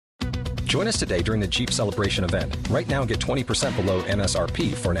Join us today during the Jeep Celebration event. Right now, get 20% below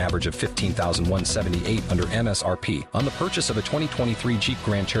MSRP for an average of $15,178 under MSRP on the purchase of a 2023 Jeep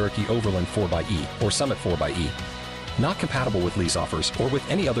Grand Cherokee Overland 4xE or Summit 4xE. Not compatible with lease offers or with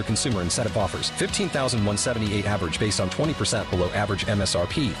any other consumer incentive offers. $15,178 average based on 20% below average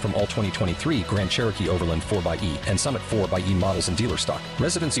MSRP from all 2023 Grand Cherokee Overland 4xE and Summit 4xE models in dealer stock.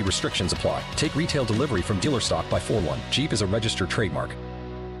 Residency restrictions apply. Take retail delivery from dealer stock by 4/1. Jeep is a registered trademark.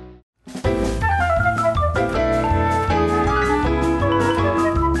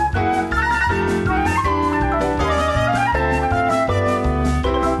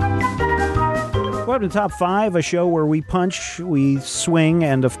 Welcome to Top 5, a show where we punch, we swing,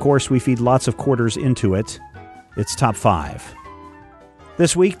 and of course we feed lots of quarters into it. It's Top 5.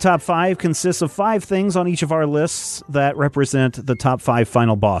 This week, Top 5 consists of 5 things on each of our lists that represent the top 5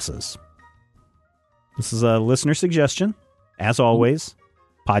 final bosses. This is a listener suggestion, as always,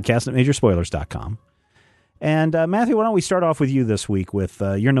 podcast at majorspoilers.com. And Matthew, why don't we start off with you this week with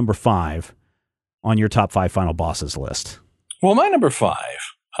your number 5 on your top 5 final bosses list? Well, my number 5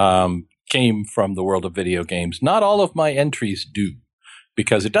 came from the world of video games. Not all of my entries do,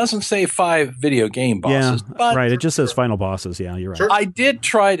 because it doesn't say 5 video game bosses. Yeah, but right. It just says final bosses. Yeah, you're right. Sure. I did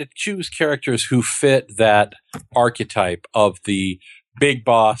try to choose characters who fit that archetype of the big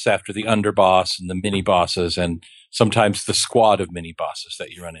boss after the underboss and the mini bosses and sometimes the squad of mini bosses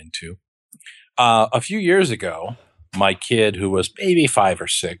that you run into. A few years ago, my kid, who was maybe 5 or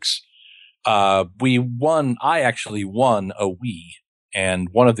 6, I actually won a Wii. And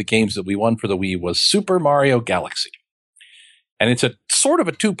one of the games that we won for the Wii was Super Mario Galaxy. And it's a sort of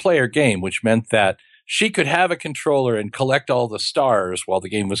a 2-player game, which meant that she could have a controller and collect all the stars while the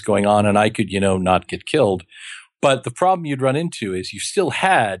game was going on, and I could, not get killed. But the problem you'd run into is you still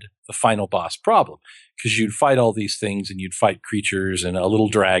had the final boss problem, because you'd fight all these things and you'd fight creatures and a little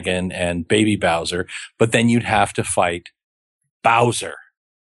dragon and baby Bowser, but then you'd have to fight Bowser.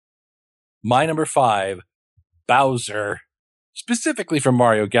 My number 5, Bowser. Specifically from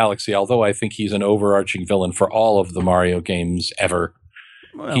Mario Galaxy, although I think he's an overarching villain for all of the Mario games ever.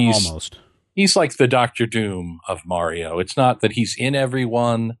 Well, almost. He's like the Dr. Doom of Mario. It's not that he's in every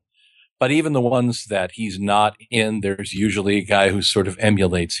one, but even the ones that he's not in, there's usually a guy who sort of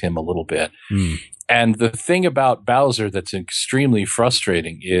emulates him a little bit. And the thing about Bowser that's extremely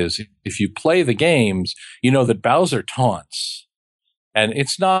frustrating is if you play the games, you know that Bowser taunts. And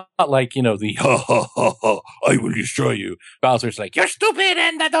it's not like, the, I will destroy you. Bowser's like, you're stupid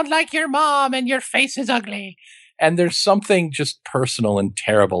and I don't like your mom and your face is ugly. And there's something just personal and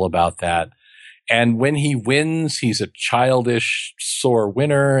terrible about that. And when he wins, he's a childish, sore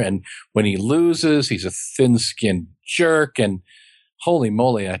winner. And when he loses, he's a thin-skinned jerk. And holy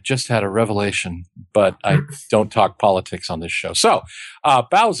moly, I just had a revelation, but I don't talk politics on this show. So,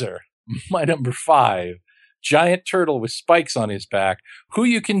 Bowser, my number 5. Giant turtle with spikes on his back, who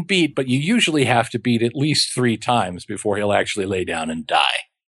you can beat, but you usually have to beat at least 3 times before he'll actually lay down and die.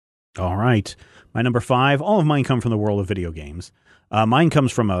 All right. My number 5, all of mine come from the world of video games. Mine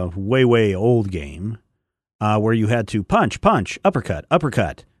comes from a way, way old game where you had to punch,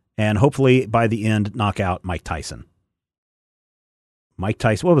 uppercut, and hopefully by the end knock out Mike Tyson. Mike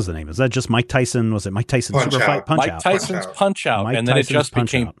Tyson, what was the name? Is that just Mike Tyson? Was it Mike Tyson Super Fight Punch Out? Mike Tyson's Punch Out, and then it just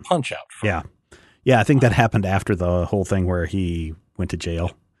became Punch Out. Yeah. Yeah, I think that happened after the whole thing where he went to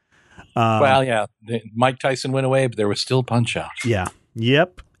jail. Well, yeah, Mike Tyson went away, but there was still Punch Out. Yeah.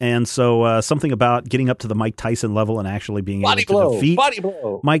 Yep. And so something about getting up to the Mike Tyson level and actually being able to defeat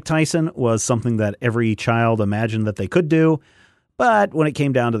Mike Tyson was something that every child imagined that they could do. But when it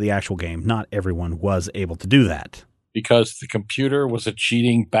came down to the actual game, not everyone was able to do that. Because the computer was a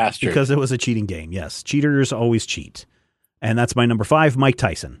cheating bastard. Because it was a cheating game, yes. Cheaters always cheat. And that's my number 5, Mike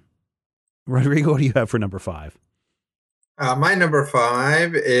Tyson. Rodrigo, what do you have for number 5? My number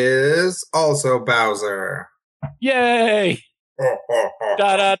 5 is also Bowser. Yay!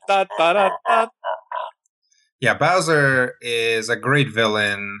 Da, da, da, da, da, da. Yeah, Bowser is a great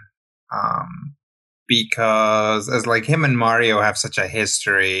villain because as like him and Mario have such a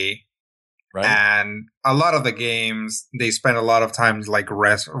history. Right. And a lot of the games, they spend a lot of time like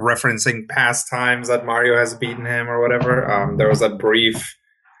referencing past times that Mario has beaten him or whatever. There was a brief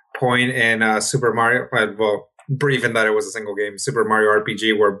point in Super Mario, brief in that it was a single game, Super Mario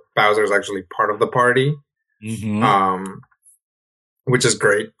RPG, where Bowser is actually part of the party, which is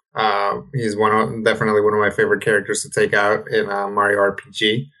great. He's definitely one of my favorite characters to take out in Mario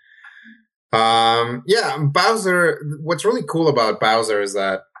RPG. Bowser. What's really cool about Bowser is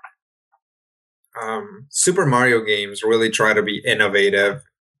that Super Mario games really try to be innovative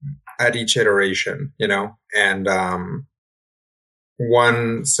at each iteration, and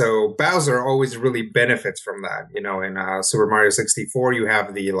so Bowser always really benefits from that. You know, in Super Mario 64, you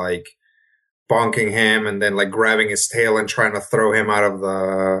have the like bonking him and then like grabbing his tail and trying to throw him out of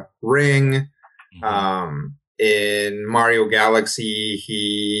the ring. In Mario Galaxy,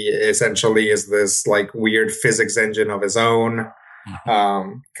 he essentially is this like weird physics engine of his own,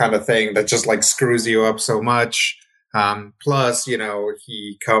 kind of thing that just like screws you up so much. Plus, you know,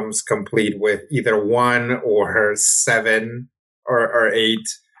 he comes complete with either 1 or 7 or 8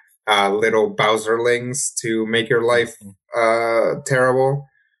 little Bowserlings to make your life terrible.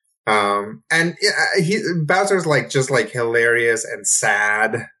 And Bowser's like just like hilarious and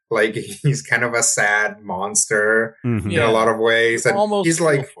sad. Like he's kind of a sad monster in a lot of ways. And almost he's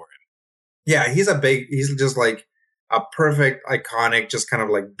like, for him. Yeah, he's just like a perfect, iconic, just kind of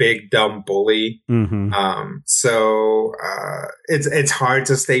like big, dumb bully. So it's hard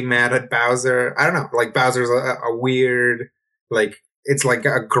to stay mad at Bowser. I don't know. Like Bowser's a weird, like, it's like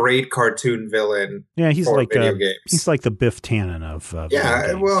a great cartoon villain. Yeah, he's for like video games. He's like the Biff Tannen of video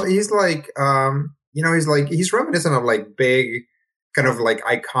games. Well, he's like you know, he's reminiscent of like big kind of like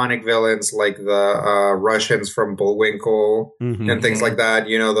iconic villains like the Russians from Bullwinkle and things like that.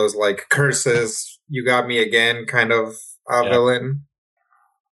 You know, those like curses, you got me again kind of villain.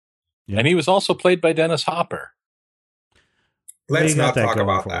 Yeah. And he was also played by Dennis Hopper. Let's not talk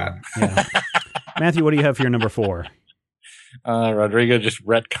about that. Yeah. Matthew, what do you have for your number 4? Rodrigo just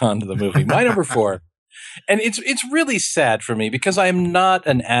retconned the movie. My number 4. And it's really sad for me because I'm not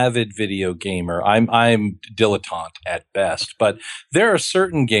an avid video gamer. I'm dilettante at best. But there are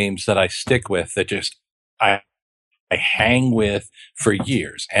certain games that I stick with that just I hang with for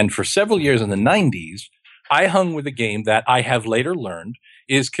years. And for several years in the 90s, I hung with a game that I have later learned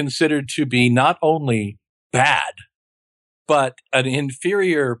is considered to be not only bad, but an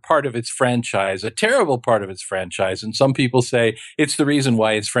inferior part of its franchise, a terrible part of its franchise. And some people say it's the reason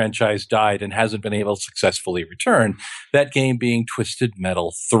why its franchise died and hasn't been able to successfully return. That game being Twisted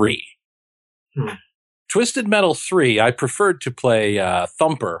Metal 3. Twisted Metal 3, I preferred to play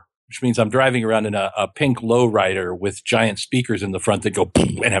Thumper, which means I'm driving around in a pink lowrider with giant speakers in the front that go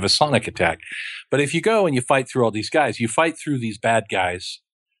boom and have a sonic attack. But if you go and you fight through all these guys, you fight through these bad guys,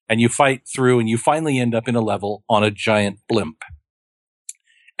 and you fight through and you finally end up in a level on a giant blimp.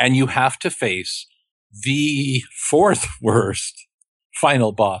 And you have to face the 4th worst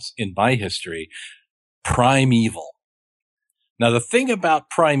final boss in my history, Primeval. Now, the thing about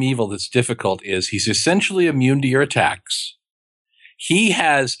Primeval that's difficult is he's essentially immune to your attacks. He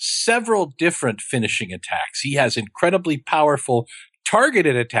has several different finishing attacks. He has incredibly powerful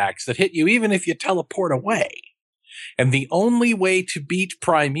targeted attacks that hit you even if you teleport away. And the only way to beat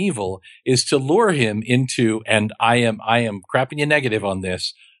Primeval is to lure him into, and I am crapping you negative on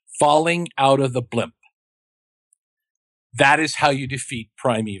this, falling out of the blimp. That is how you defeat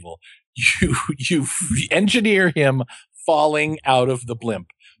Primeval. You engineer him falling out of the blimp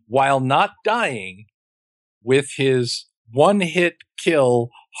while not dying with his one-hit kill,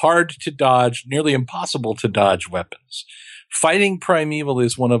 hard to dodge, nearly impossible to dodge weapons. Fighting Primeval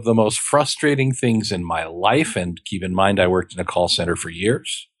is one of the most frustrating things in my life, and keep in mind I worked in a call center for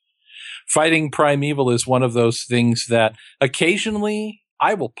years. Fighting Primeval is one of those things that occasionally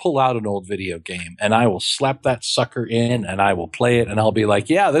I will pull out an old video game and I will slap that sucker in and I will play it and I'll be like,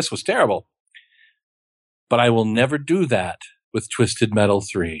 yeah, this was terrible. But I will never do that with Twisted Metal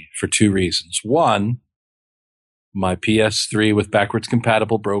 3 for 2 reasons. One, my PS3 with backwards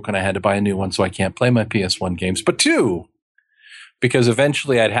compatible broke and I had to buy a new one, so I can't play my PS1 games. But 2, because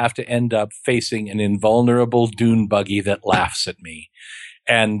eventually I'd have to end up facing an invulnerable dune buggy that laughs at me.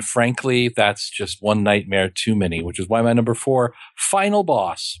 And frankly, that's just one nightmare too many, which is why my number 4, final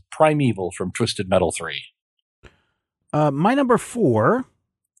boss, Primeval from Twisted Metal 3. My number 4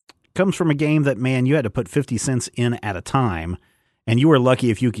 comes from a game that, man, you had to put 50 cents in at a time, and you were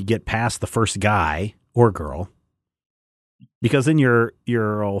lucky if you could get past the first guy or girl, because then your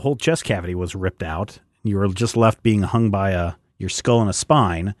whole chest cavity was ripped out. You were just left being hung by your skull and a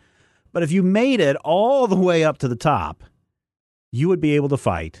spine. But if you made it all the way up to the top, you would be able to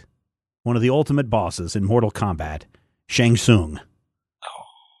fight one of the ultimate bosses in Mortal Kombat, Shang Tsung. Oh.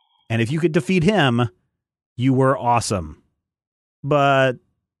 And if you could defeat him, you were awesome. But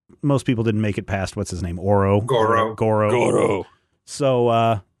most people didn't make it past, what's his name? Goro.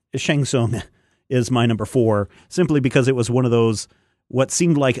 So Shang Tsung is my number 4, simply because it was one of those, what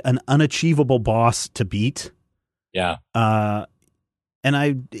seemed like an unachievable boss to beat. Yeah. And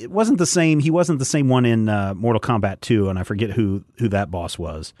it wasn't the same. He wasn't the same one in Mortal Kombat 2, and I forget who that boss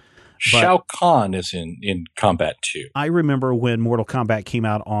was. But Shao Kahn is in Combat 2. I remember when Mortal Kombat came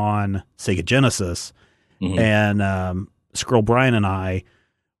out on Sega Genesis, and Skrull Brian and I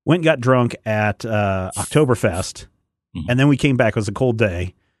went and got drunk at Oktoberfest, and then we came back. It was a cold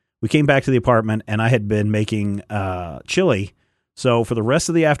day. We came back to the apartment, and I had been making chili. So for the rest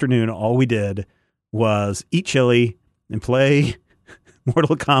of the afternoon, all we did was eat chili and play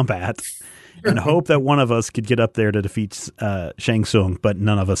Mortal Kombat and hope that one of us could get up there to defeat Shang Tsung, but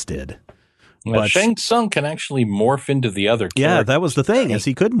none of us did. Well, Shang Tsung can actually morph into the other characters. Yeah, that was the thing, is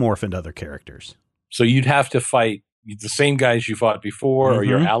he could morph into other characters. So you'd have to fight the same guys you fought before, or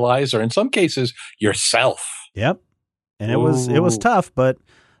your allies, or in some cases, yourself. Yep. And it was tough, but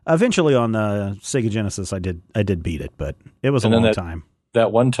eventually on the Sega Genesis, I did beat it, but it was a long time.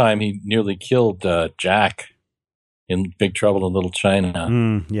 That one time he nearly killed Jack in Big Trouble in Little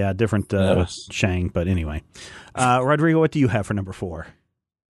China. Yeah, different Shang, but anyway. Rodrigo, what do you have for number 4?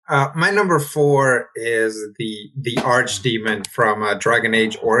 My number 4 is the Archdemon from Dragon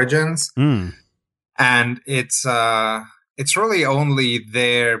Age Origins. And it's really only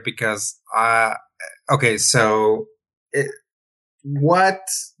there because what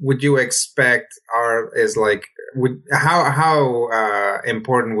would you expect how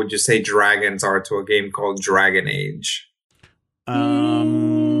important would you say dragons are to a game called Dragon Age? 6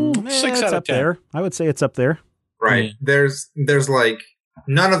 out of 10. There. I would say it's up there. Right. There's like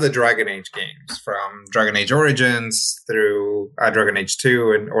none of the Dragon Age games, from Dragon Age Origins through Dragon Age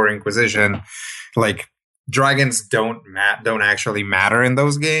 2 or Inquisition, like dragons don't actually matter in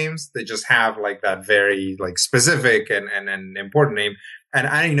those games. They just have like that very like specific and important name. And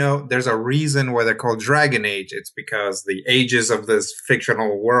I know there's a reason why they're called Dragon Age. It's because the ages of this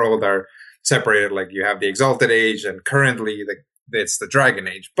fictional world are separated. Like you have the Exalted Age, and currently it's the Dragon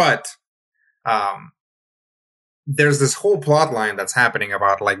Age. But there's this whole plot line that's happening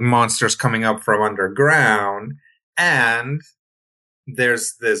about like monsters coming up from underground, and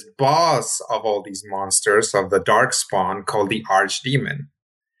there's this boss of all these monsters of the Darkspawn called the Archdemon.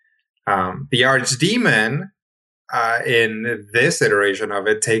 The Archdemon, in this iteration of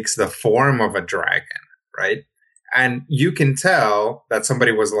it, takes the form of a dragon, right? And you can tell that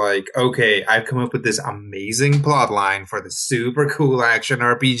somebody was like, okay, I've come up with this amazing plot line for the super cool action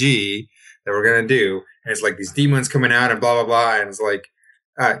RPG that we're going to do. And it's like these demons coming out and blah, blah, blah. And it's like,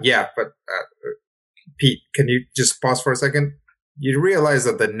 Pete, can you just pause for a second? You realize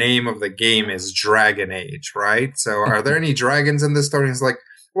that the name of the game is Dragon Age, right? So are there any dragons in this story? And it's like,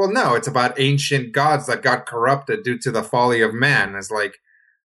 well, no, it's about ancient gods that got corrupted due to the folly of man. It's like,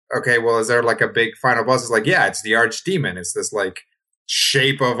 okay, well, is there like a big final boss? It's like, yeah, it's the Archdemon. It's this like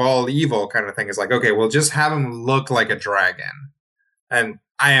shape of all evil kind of thing. It's like, okay, we'll just have him look like a dragon. And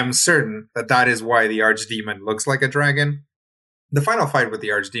I am certain that is why the Archdemon looks like a dragon. The final fight with the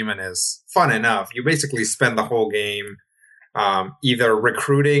Archdemon is fun enough. You basically spend the whole game either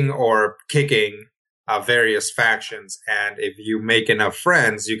recruiting or kicking various factions, and if you make enough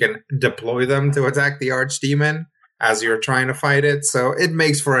friends, you can deploy them to attack the Archdemon as you're trying to fight it. So it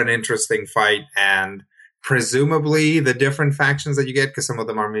makes for an interesting fight, and presumably the different factions that you get, because some of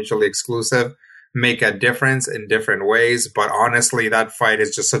them are mutually exclusive, make a difference in different ways. But honestly, that fight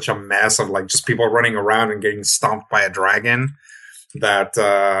is just such a mess of like just people running around and getting stomped by a dragon that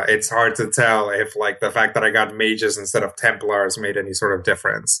it's hard to tell if like the fact that I got mages instead of Templars made any sort of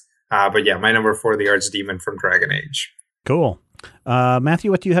difference. But yeah, my number 4, the Archdemon from Dragon Age. Cool.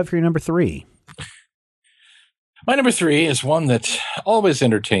 Matthew, what do you have for your number 3? My number 3 is one that always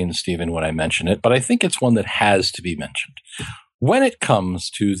entertains Stephen when I mention it, but I think it's one that has to be mentioned. When it comes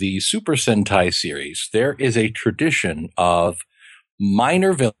to the Super Sentai series, there is a tradition of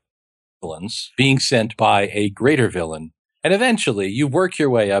minor villains being sent by a greater villain. And eventually, you work your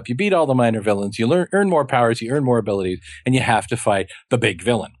way up, you beat all the minor villains, you earn more powers, you earn more abilities, and you have to fight the big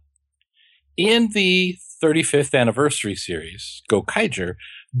villain. In the 35th anniversary series, Gokaiger,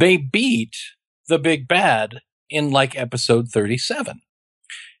 they beat the big bad in like episode 37.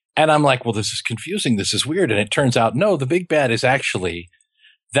 And I'm like, well, this is confusing, this is weird. And it turns out, no, the big bad is actually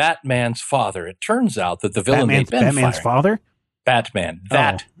that man's father. It turns out that the villain Batman's father? Batman.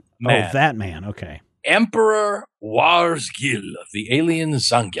 That man. Oh, that man, okay. Emperor Warsgil, the alien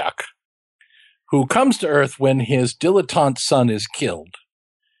Zangyak, who comes to Earth when his dilettante son is killed,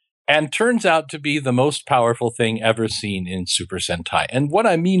 and turns out to be the most powerful thing ever seen in Super Sentai. And what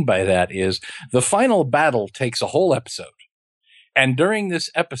I mean by that is the final battle takes a whole episode. And during this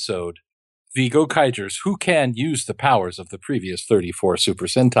episode, the Gokaigers, who can use the powers of the previous 34 Super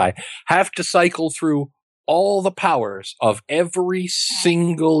Sentai, have to cycle through all the powers of every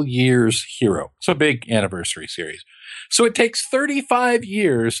single year's hero. It's a big anniversary series. So it takes 35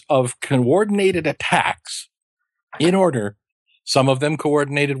 years of coordinated attacks in order Some of them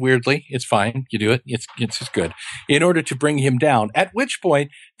coordinated weirdly. It's fine. You do it. It's just good. In order to bring him down, at which point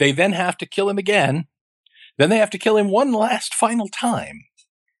they then have to kill him again. Then they have to kill him one last final time.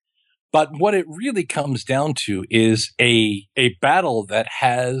 But what it really comes down to is a battle that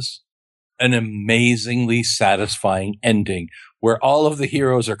has an amazingly satisfying ending where all of the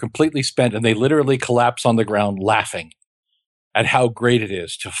heroes are completely spent and they literally collapse on the ground laughing at how great it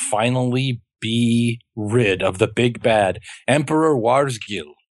is to finally be rid of the big bad Emperor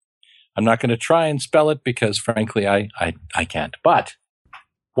Warzgil. I'm not going to try and spell it because, frankly, I can't. But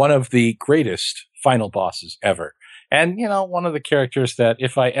one of the greatest final bosses ever. And, one of the characters that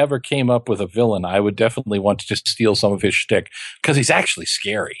if I ever came up with a villain, I would definitely want to just steal some of his shtick because he's actually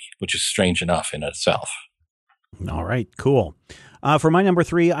scary, which is strange enough in itself. All right, cool. For my number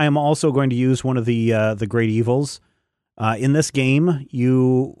 3, I am also going to use one of the great evils. In this game,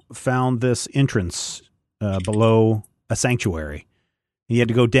 you found this entrance below a sanctuary. You had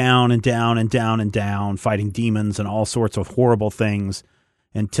to go down and down and down and down, fighting demons and all sorts of horrible things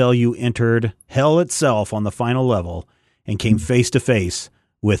until you entered hell itself on the final level and came face to face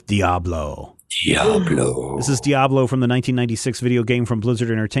with Diablo. This is Diablo from the 1996 video game from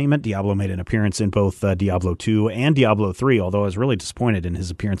Blizzard Entertainment. Diablo made an appearance in both Diablo 2 and Diablo 3, although I was really disappointed in his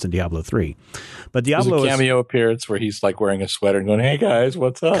appearance in Diablo 3. But Diablo is a cameo appearance where he's like wearing a sweater and going, "Hey guys,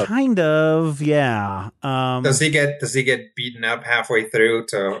 what's up?" Kind of, yeah. Does he get beaten up halfway through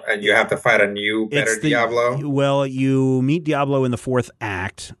and you have to fight a new, better Diablo? Well, you meet Diablo in the 4th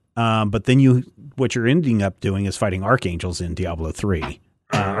act, but then what you're ending up doing is fighting archangels in Diablo 3.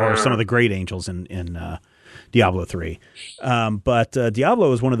 Or some of the great angels in Diablo 3. But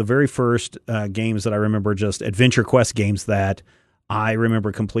Diablo is one of the very first games that I remember, just adventure quest games that I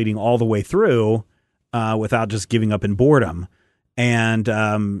remember completing all the way through without just giving up in boredom. And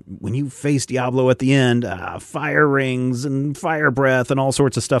when you face Diablo at the end, fire rings and fire breath and all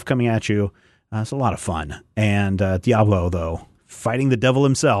sorts of stuff coming at you, it's a lot of fun. And Diablo, though, fighting the devil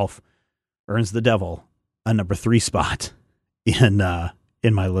himself, earns the devil a number 3 spot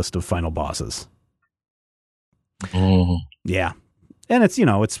in my list of final bosses. Yeah. And it's,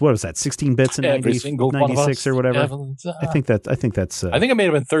 what was that? 16 bits in 96 or whatever. I think that's, I think it may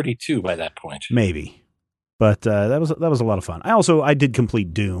have been 32 by that point. Maybe. But, that was a lot of fun. I did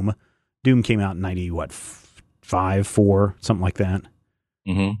complete Doom. Doom came out in 5, 4, something like that.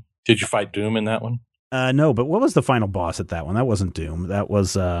 Mm-hmm. Did you fight Doom in that one? No, but what was the final boss at that one? That wasn't Doom. That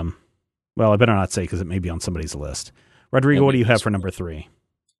was, well, I better not say because it may be on somebody's list. Rodrigo, what do you have for number 3?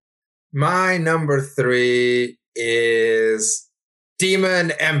 My number 3 is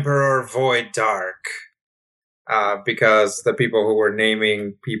Demon Emperor Void Dark. Because the people who were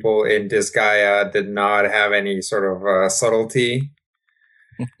naming people in Disgaea did not have any sort of subtlety.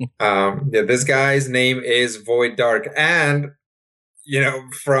 This guy's name is Void Dark. And,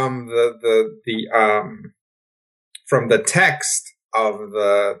 from the text of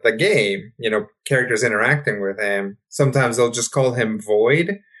the game, characters interacting with him, sometimes they'll just call him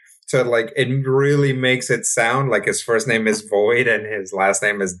Void. So it really makes it sound like his first name is Void and his last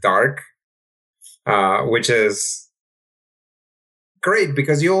name is Dark, which is great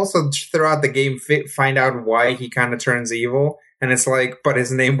because you also throughout the game find out why he kind of turns evil. And it's but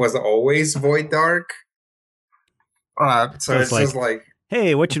his name was always Void Dark. So it's just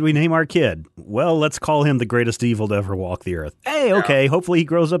hey, what should we name our kid? Well, let's call him the greatest evil to ever walk the earth. Hey, okay, hopefully he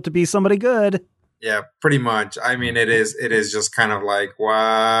grows up to be somebody good. Yeah, pretty much. I mean, it is just kind of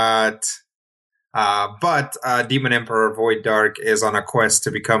what? But Demon Emperor Void Dark is on a quest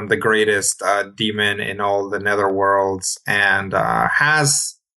to become the greatest demon in all the netherworlds and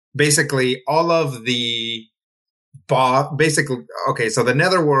has basically all of the okay, so the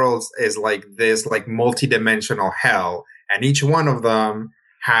netherworlds is this multi-dimensional hell. And each one of them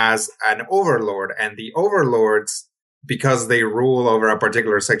has an overlord. And the overlords, because they rule over a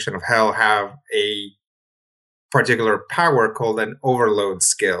particular section of hell, have a particular power called an overload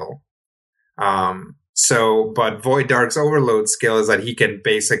skill. But Void Dark's overload skill is that he can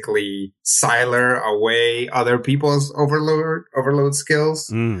basically siler away other people's overload skills.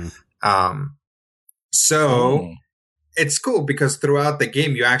 It's cool because throughout the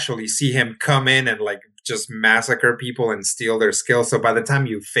game, you actually see him come in and just massacre people and steal their skills. So by the time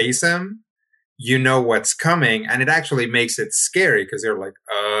you face him, you know what's coming, and it actually makes it scary because you're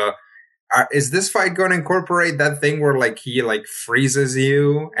is this fight going to incorporate that thing where he freezes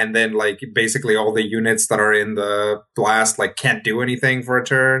you and then basically all the units that are in the blast can't do anything for a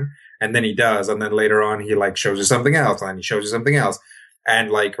turn, and then he does, and then later on he shows you something else and he shows you something else, and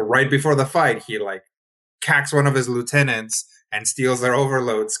right before the fight he cacks one of his lieutenants and steals their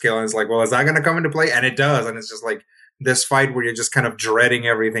overload skill, and it's well, is that going to come into play? And it does, and it's just this fight where you're just kind of dreading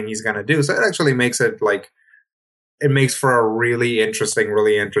everything he's going to do. So it actually makes it like, it makes for a really interesting,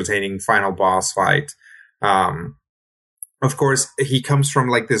 really entertaining final boss fight. Of course, he comes from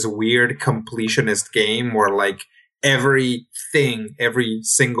like this weird completionist game where like every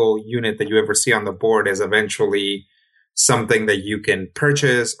single unit that you ever see on the board is eventually something that you can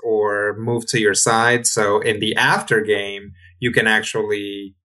purchase or move to your side. So in the after game, you can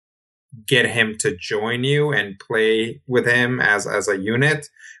actually get him to join you and play with him as a unit,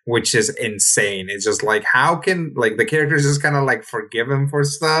 which is insane. It's just like, how can like the characters just kind of like forgive him for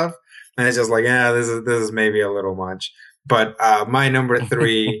stuff? And it's just like, yeah, this is maybe a little much. But my number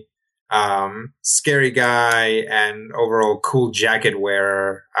 3, scary guy and overall cool jacket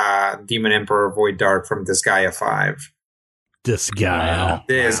wearer, Demon Emperor Void Dark from Disgaea 5. Disgaea.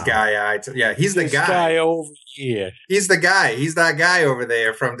 Yeah, he's the guy. This guy over here. He's the guy. He's that guy over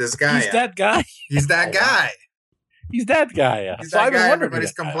there from Disgaea. He's that guy. He's that guy. He's that guy. He's that guy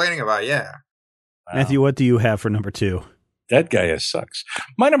everybody's complaining about, yeah. Wow. Matthew, what do you have for number 2? That guy sucks.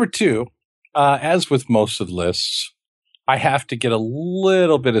 My number 2, as with most of the lists, I have to get a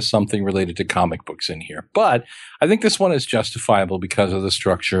little bit of something related to comic books in here. But I think this one is justifiable because of the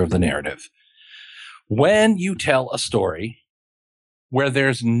structure of the narrative. When you tell a story where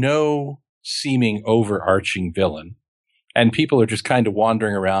there's no seeming overarching villain, and people are just kind of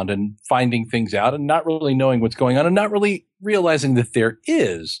wandering around and finding things out and not really knowing what's going on and not really realizing that there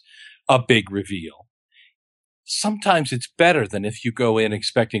is a big reveal, sometimes it's better than if you go in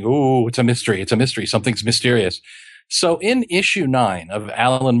expecting, oh, it's a mystery, something's mysterious. So in issue 9 of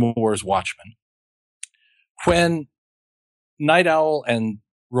Alan Moore's Watchmen, when Night Owl and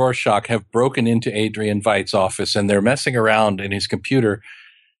Rorschach have broken into Adrian Veidt's office and they're messing around in his computer,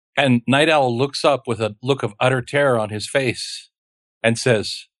 and Night Owl looks up with a look of utter terror on his face and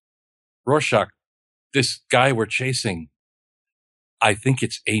says, Rorschach, this guy we're chasing, I think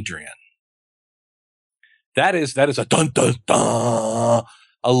it's Adrian. That is a dun dun dun,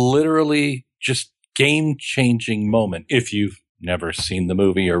 a literally just game-changing moment if you've never seen the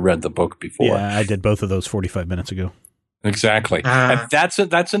movie or read the book before. Yeah, I did both of those 45 minutes ago. Exactly. And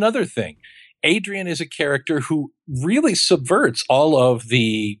that's another thing. Adrian is a character who really subverts all of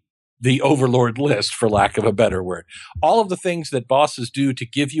the overlord list, for lack of a better word. All of the things that bosses do to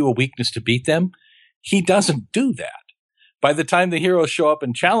give you a weakness to beat them, he doesn't do that. By the time the heroes show up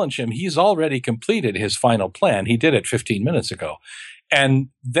and challenge him, he's already completed his final plan. He did it 15 minutes ago. And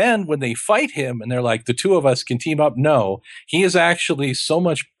then when they fight him and they're like, the two of us can team up, no, he is actually so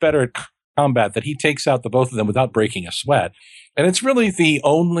much better at combat that he takes out the both of them without breaking a sweat. And it's really the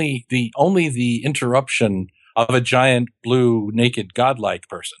only interruption of a giant blue naked godlike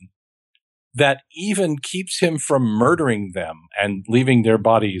person that even keeps him from murdering them and leaving their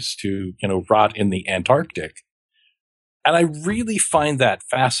bodies to, rot in the Antarctic. And I really find that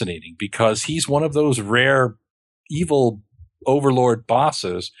fascinating because he's one of those rare evil overlord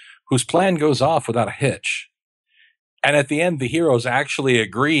bosses whose plan goes off without a hitch. And at the end, the heroes actually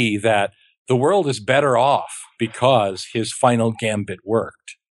agree that the world is better off because his final gambit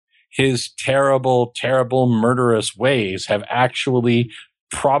worked. His terrible, terrible, murderous ways have actually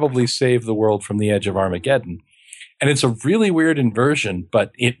probably saved the world from the edge of Armageddon. And it's a really weird inversion,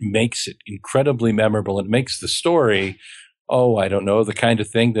 but it makes it incredibly memorable. It makes the story, I don't know, the kind of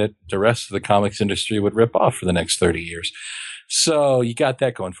thing that the rest of the comics industry would rip off for the next 30 years. So you got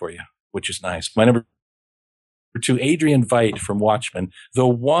that going for you, which is nice. My number 2, Adrian Veidt from Watchmen, the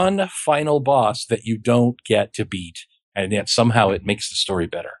one final boss that you don't get to beat, and yet somehow it makes the story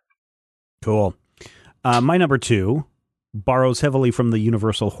better. Cool. My number 2 borrows heavily from the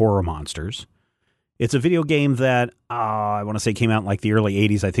Universal Horror Monsters. It's a video game that I want to say came out in like the early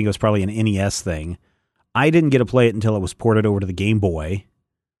 80s. I think it was probably an NES thing. I didn't get to play it until it was ported over to the Game Boy.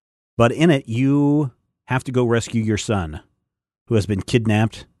 But in it, you have to go rescue your son, who has been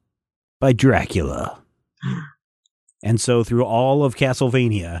kidnapped by Dracula. And so through all of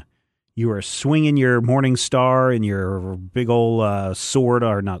Castlevania, you are swinging your Morning Star and your big old sword,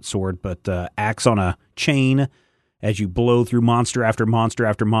 or not sword, but axe on a chain as you blow through monster after monster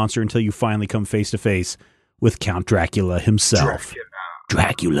after monster until you finally come face to face with Count Dracula himself.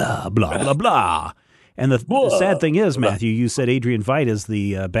 Dracula, blah, blah, blah. And the sad thing is, Matthew, you said Adrian Veidt is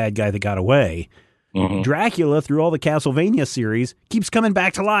the bad guy that got away. Mm-hmm. Dracula, through all the Castlevania series, keeps coming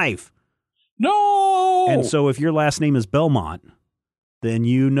back to life. No! And so if your last name is Belmont, then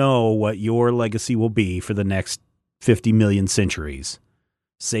you know what your legacy will be for the next 50 million centuries.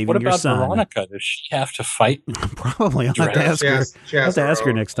 Saving your son. What about Veronica? Does she have to fight? Probably. I'll have to ask her. I'll have to ask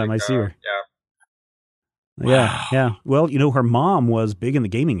her next time I see her. Yeah. Well, her mom was big in the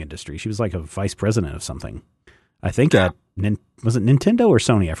gaming industry. She was like a vice president of something. I think was it Nintendo or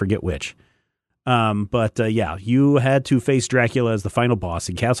Sony? I forget which. But you had to face Dracula as the final boss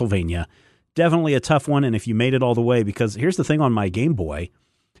in Castlevania. Definitely a tough one, and if you made it all the way, because here's the thing on my Game Boy,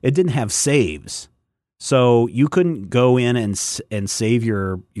 it didn't have saves. So you couldn't go in and save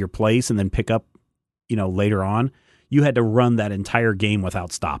your place and then pick up, later on. You had to run that entire game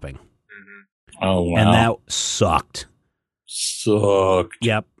without stopping. Oh, wow. And that sucked.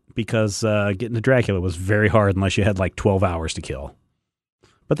 Yep, because getting to Dracula was very hard unless you had like 12 hours to kill.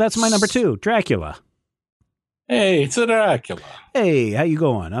 But that's my number 2, Dracula. Hey, it's a Dracula. Hey, how you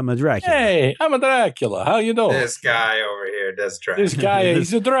going? I'm a Dracula. Hey, I'm a Dracula. How you doing? This guy over here does Dracula. This guy,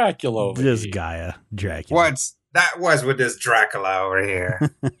 he's a Dracula over This here. guy, a Dracula. That was with this Dracula over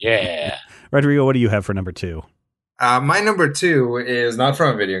here. Yeah. Rodrigo, what do you have for number 2? My number 2 is not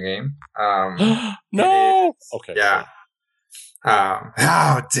from a video game. No. Okay. Yeah.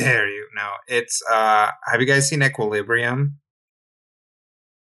 How dare you? No, it's. Have you guys seen Equilibrium?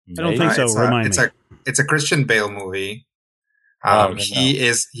 I don't think so. Remind me. It's a Christian Bale movie. No. He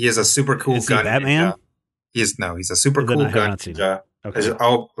is a super cool Is he gun Batman? ninja. He's a super Then cool I have gun not seen ninja.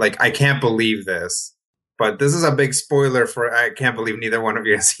 Okay. I can't believe this. But this is a big spoiler I can't believe neither one of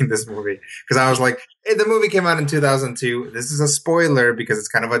you has seen this movie. Because I was like, hey, the movie came out in 2002. This is a spoiler because it's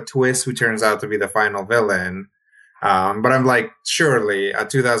kind of a twist who turns out to be the final villain. But I'm like, surely a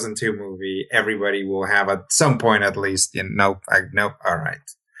 2002 movie, everybody will have at some point at least. Nope. All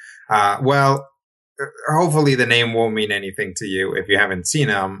right. Well, hopefully the name won't mean anything to you if you haven't seen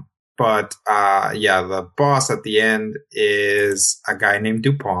him. But the boss at the end is a guy named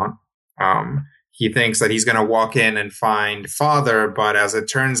DuPont. He thinks that he's going to walk in and find Father, but as it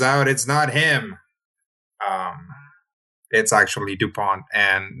turns out, it's not him. It's actually DuPont,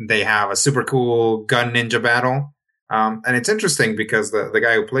 and they have a super cool gun ninja battle. And it's interesting because the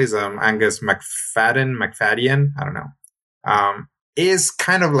guy who plays him, Angus McFadden, I don't know, is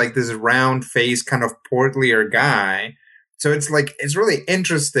kind of like this round face, kind of portlier guy. So it's really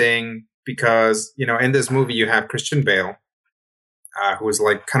interesting because, in this movie, you have Christian Bale, who's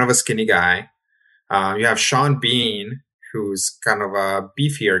like kind of a skinny guy. You have Sean Bean, who's kind of a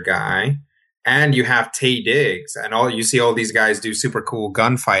beefier guy, and you have Taye Diggs, and you see all these guys do super cool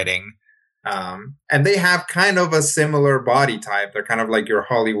gunfighting, and they have kind of a similar body type. They're kind of like your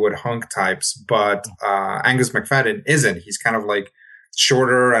Hollywood hunk types, but Angus McFadden isn't. He's kind of like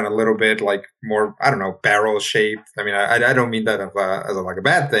shorter and a little bit like more, I don't know, barrel shaped. I mean, I don't mean that as a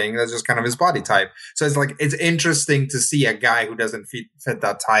bad thing. That's just kind of his body type. So it's interesting to see a guy who doesn't fit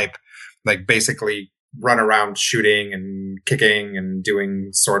that type, like basically run around shooting and kicking and doing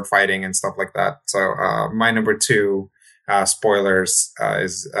sword fighting and stuff like that. So my number 2, spoilers,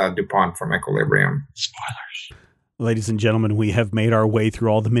 is DuPont from Equilibrium. Spoilers. Ladies and gentlemen, we have made our way through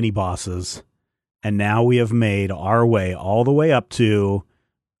all the mini bosses, and now we have made our way all the way up to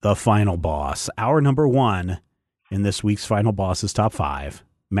the final boss. Our number 1 in this week's Final Bosses Top 5.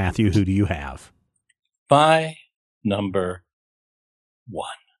 Matthew, who do you have? My number 1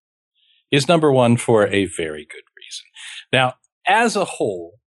 is number 1 for a very good reason. Now, as a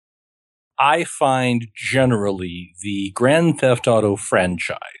whole, I find generally the Grand Theft Auto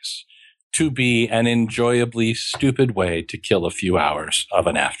franchise to be an enjoyably stupid way to kill a few hours of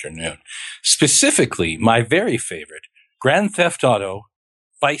an afternoon. Specifically, my very favorite, Grand Theft Auto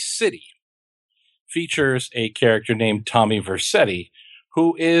Vice City, features a character named Tommy Vercetti,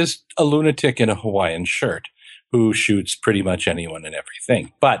 who is a lunatic in a Hawaiian shirt, who shoots pretty much anyone and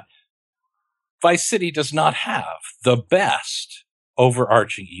everything. But Vice City does not have the best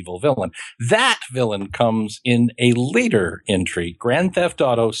overarching evil villain. That villain comes in a later entry, Grand Theft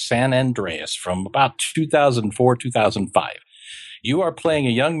Auto San Andreas, from about 2004, 2005. You are playing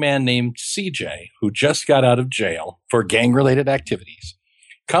a young man named CJ who just got out of jail for gang-related activities,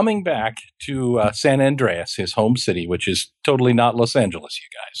 coming back to San Andreas, his home city, which is totally not Los Angeles, you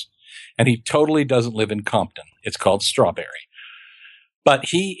guys. And he totally doesn't live in Compton. It's called Strawberry. But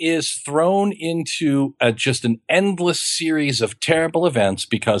he is thrown into just an endless series of terrible events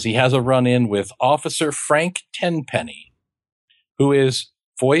because he has a run-in with Officer Frank Tenpenny, who is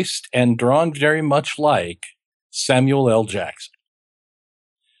voiced and drawn very much like Samuel L. Jackson.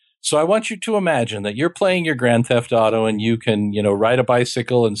 So I want you to imagine that you're playing your Grand Theft Auto and you can, ride a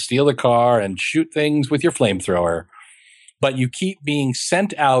bicycle and steal a car and shoot things with your flamethrower, but you keep being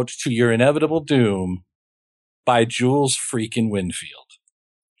sent out to your inevitable doom by Jules freaking Winfield.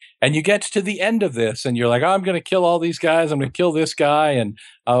 And you get to the end of this, and you're like, I'm going to kill all these guys. I'm going to kill this guy. And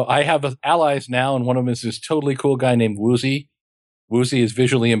I have allies now, and one of them is this totally cool guy named Woozie. Woozie is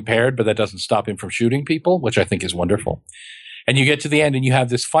visually impaired, but that doesn't stop him from shooting people, which I think is wonderful. And you get to the end, and you have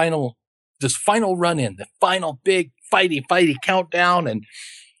this final this final run-in, the final big fighty countdown, and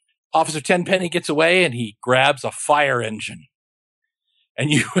Officer Tenpenny gets away and he grabs a fire engine. And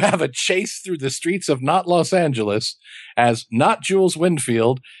you have a chase through the streets of not Los Angeles as not Jules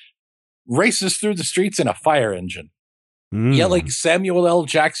Winfield races through the streets in a fire engine. Yelling Samuel L.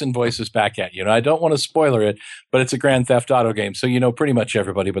 Jackson voices back at you. And I don't want to spoiler it, but it's a Grand Theft Auto game. So you know pretty much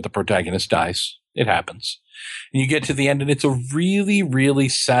everybody but the protagonist dies. It happens. And you get to the end and it's a really, really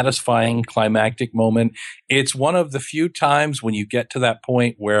satisfying climactic moment. It's one of the few times when you get to that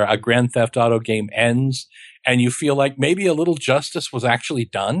point where a Grand Theft Auto game ends and you feel like maybe a little justice was actually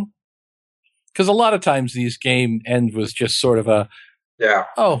done. Because a lot of times these game end was just sort of a,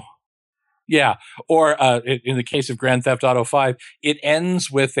 yeah. Or in the case of Grand Theft Auto 5, it ends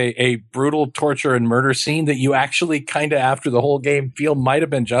with a brutal torture and murder scene that you actually kind of after the whole game feel might have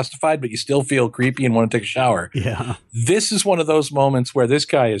been justified, but you still feel creepy and want to take a shower. Yeah. This is one of those moments where this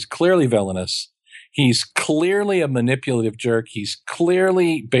guy is clearly villainous. He's clearly a manipulative jerk. He's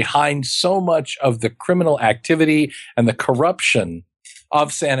clearly behind so much of the criminal activity and the corruption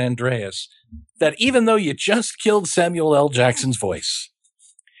of San Andreas that even though you just killed Samuel L. Jackson's voice,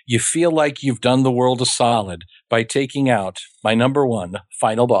 you feel like you've done the world a solid by taking out my number one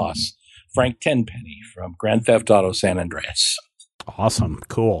final boss, Frank Tenpenny from Grand Theft Auto San Andreas. Awesome.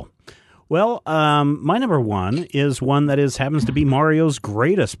 Cool. Well, my number one is one that happens to be Mario's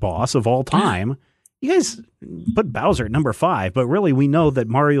greatest boss of all time. You guys put Bowser at number 5, but really we know that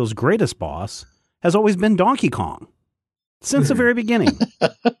Mario's greatest boss has always been Donkey Kong since the very beginning.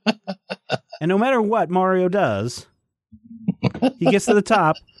 And no matter what Mario does, he gets to the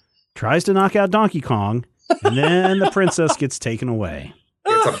top, tries to knock out Donkey Kong, and then the princess gets taken away.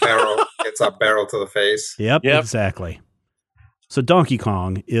 It's a barrel to the face. Yep, exactly. So Donkey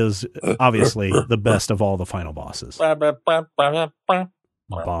Kong is obviously the best of all the final bosses.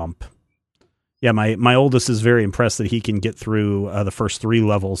 Bump. Yeah, my oldest is very impressed that he can get through the first 3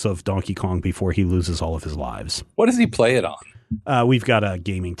 levels of Donkey Kong before he loses all of his lives. What does he play it on? We've got a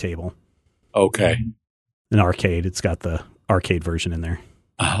gaming table. Okay. An arcade. It's got the arcade version in there.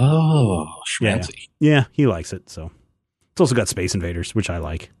 Oh, schmancy. Yeah, he likes it. So it's also got Space Invaders, which I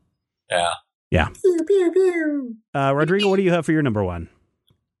like. Yeah. Pew, pew, pew. Rodrigo, what do you have for your number one?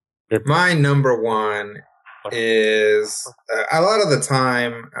 My number one is a lot of the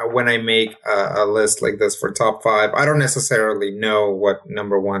time when I make a list like this for top 5, I don't necessarily know what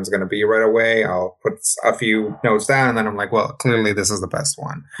number one's going to be right away. I'll put a few notes down and then I'm like, well, clearly this is the best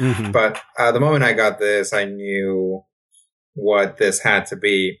one. Mm-hmm. But the moment I got this, I knew what this had to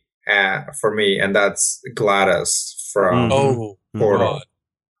be for me, and that's GLaDOS from Portal. God.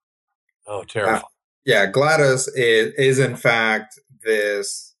 Oh, terrible. GLaDOS is in fact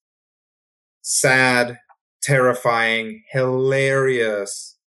this sad, terrifying,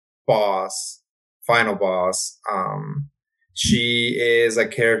 hilarious final boss. She is a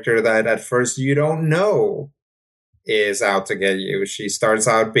character that at first you don't know is out to get you. She starts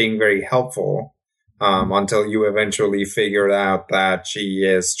out being very helpful until you eventually figure out that she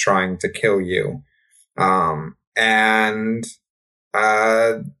is trying to kill you. And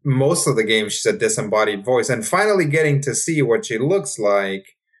most of the game, she's a disembodied voice. And finally getting to see what she looks like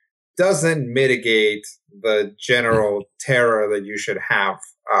doesn't mitigate the general terror that you should have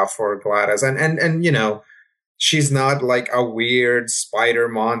for GLaDOS. And you know, she's not like a weird spider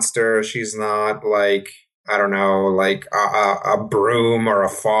monster. She's not like, I don't know, like a broom or a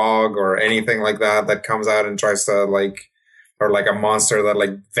fog or anything like that comes out and tries to like, or like a monster that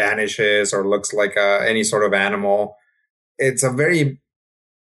like vanishes or looks like any sort of animal. It's a very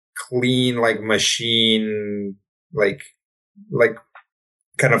clean, like machine, like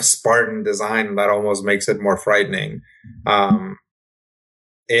kind of Spartan design that almost makes it more frightening.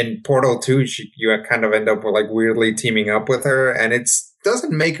 In Portal 2, you kind of end up like weirdly teaming up with her, and it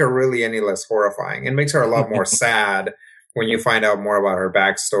doesn't make her really any less horrifying. It makes her a lot more sad when you find out more about her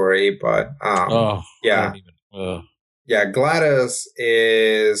backstory. But GLaDOS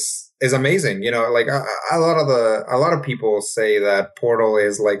is amazing. You know, like a lot of people say that Portal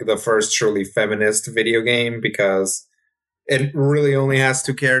is like the first truly feminist video game because it really only has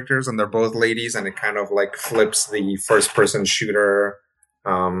 2 characters and they're both ladies, and it kind of like flips the first person shooter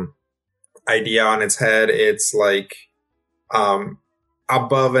idea on its head. It's like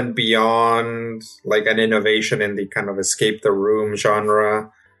above and beyond like an innovation in the kind of escape the room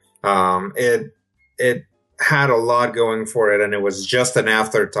genre. It had a lot going for it, and it was just an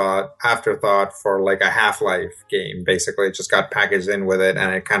afterthought for like a Half-Life game. Basically, it just got packaged in with it,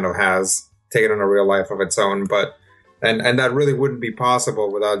 and it kind of has taken on a real life of its own. But and that really wouldn't be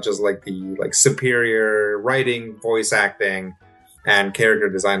possible without just like the like superior writing, voice acting, and character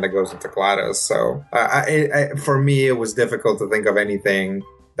design that goes into GLaDOS. So for me, it was difficult to think of anything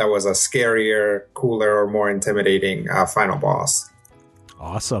that was a scarier, cooler, or more intimidating final boss.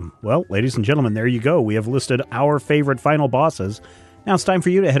 Awesome. Well, ladies and gentlemen, there you go. We have listed our favorite final bosses. Now it's time for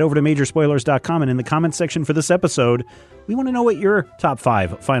you to head over to Majorspoilers.com, and in the comments section for this episode, we want to know what your top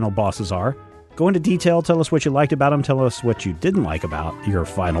 5 final bosses are. Go into detail, tell us what you liked about them, tell us what you didn't like about your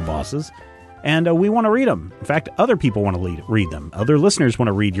final bosses, and we want to read them. In fact, other people want to read them. Other listeners want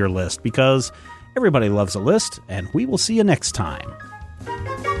to read your list, because everybody loves a list, and we will see you next time.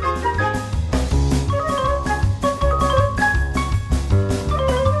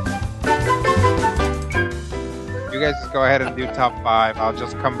 You guys just go ahead and do top 5. I'll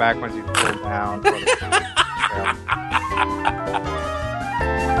just come back once you cool down.